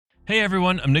Hey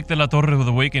everyone, I'm Nick de la Torre with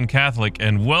Awaken Catholic,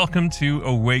 and welcome to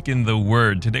Awaken the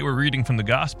Word. Today we're reading from the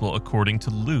Gospel according to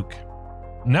Luke.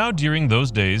 Now during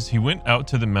those days he went out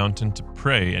to the mountain to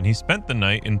pray, and he spent the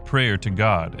night in prayer to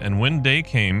God. And when day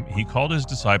came, he called his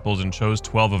disciples and chose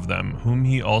 12 of them, whom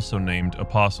he also named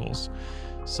apostles.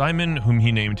 Simon, whom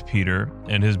he named Peter,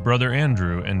 and his brother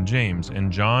Andrew, and James,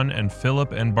 and John, and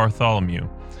Philip, and Bartholomew,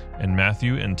 and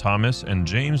Matthew, and Thomas, and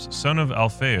James, son of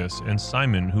Alphaeus, and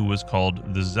Simon, who was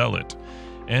called the Zealot,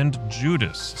 and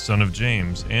Judas, son of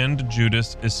James, and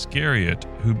Judas Iscariot,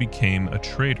 who became a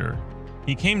traitor.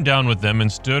 He came down with them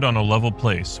and stood on a level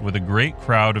place, with a great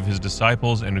crowd of his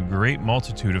disciples and a great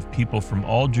multitude of people from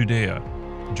all Judea,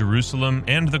 Jerusalem,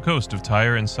 and the coast of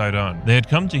Tyre and Sidon. They had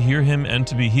come to hear him and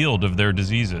to be healed of their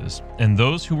diseases. And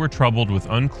those who were troubled with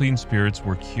unclean spirits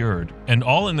were cured. And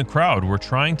all in the crowd were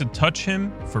trying to touch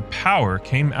him, for power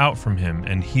came out from him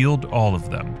and healed all of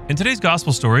them. In today's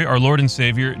gospel story, our Lord and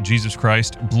Savior, Jesus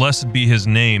Christ, blessed be his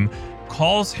name,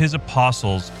 calls his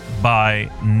apostles by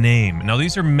name. Now,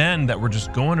 these are men that were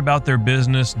just going about their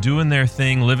business, doing their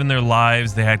thing, living their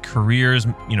lives. They had careers.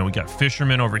 We got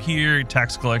fishermen over here,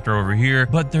 tax collector over here,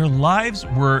 but their lives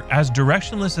were as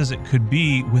directionless as it could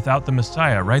be without the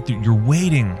Messiah, right? You're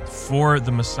waiting for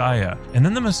the Messiah. And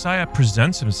then the Messiah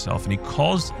presents himself and he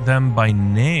calls them by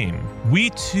name.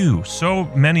 We too, so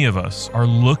many of us, are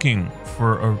looking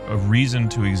for a reason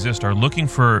to exist, are looking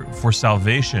for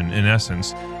salvation in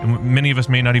essence. And many of us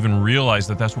may not even realize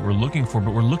that that's what we're looking for,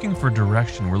 but we're looking for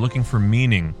direction. We're looking for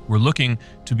meaning. We're looking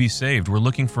to be saved. We're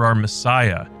looking for our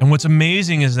Messiah. And what's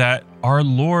amazing is that our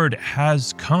Lord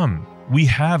has come. We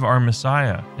have our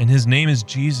Messiah, and his name is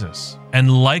Jesus.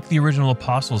 And like the original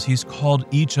apostles, he's called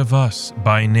each of us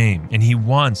by name, and he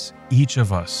wants each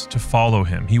of us to follow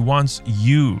him. He wants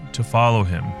you to follow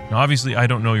him. Now, obviously, I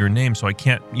don't know your name, so I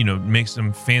can't, make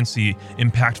some fancy,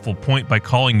 impactful point by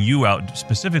calling you out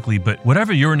specifically, but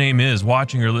whatever your name is,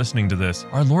 watching or listening to this,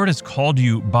 our Lord has called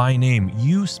you by name,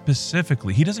 you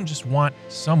specifically. He doesn't just want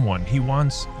someone, he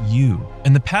wants you.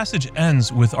 And the passage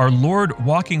ends with our Lord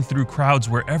walking through crowds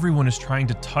where everyone is trying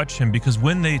to touch him, because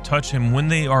when they touch him, when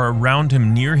they are around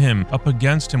him, near him, up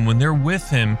against him, when they're with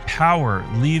him, power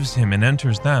leaves him and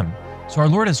enters them. So our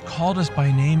Lord has called us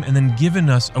by name and then given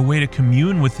us a way to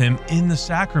commune with him in the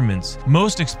sacraments,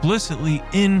 most explicitly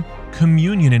in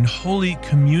communion, in Holy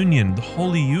Communion, the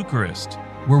Holy Eucharist,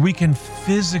 where we can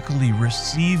physically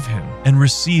receive him and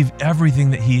receive everything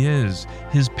that he is,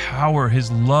 his power, his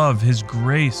love, his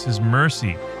grace, his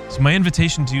mercy. So my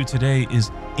invitation to you today is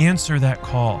answer that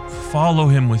call, follow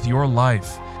him with your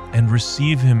life, and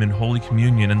receive him in Holy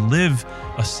Communion and live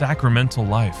a sacramental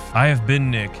life. I have been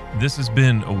Nick. This has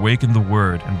been Awaken the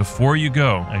Word. And before you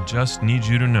go, I just need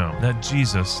you to know that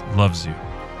Jesus loves you.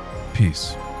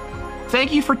 Peace.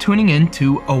 Thank you for tuning in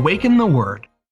to Awaken the Word.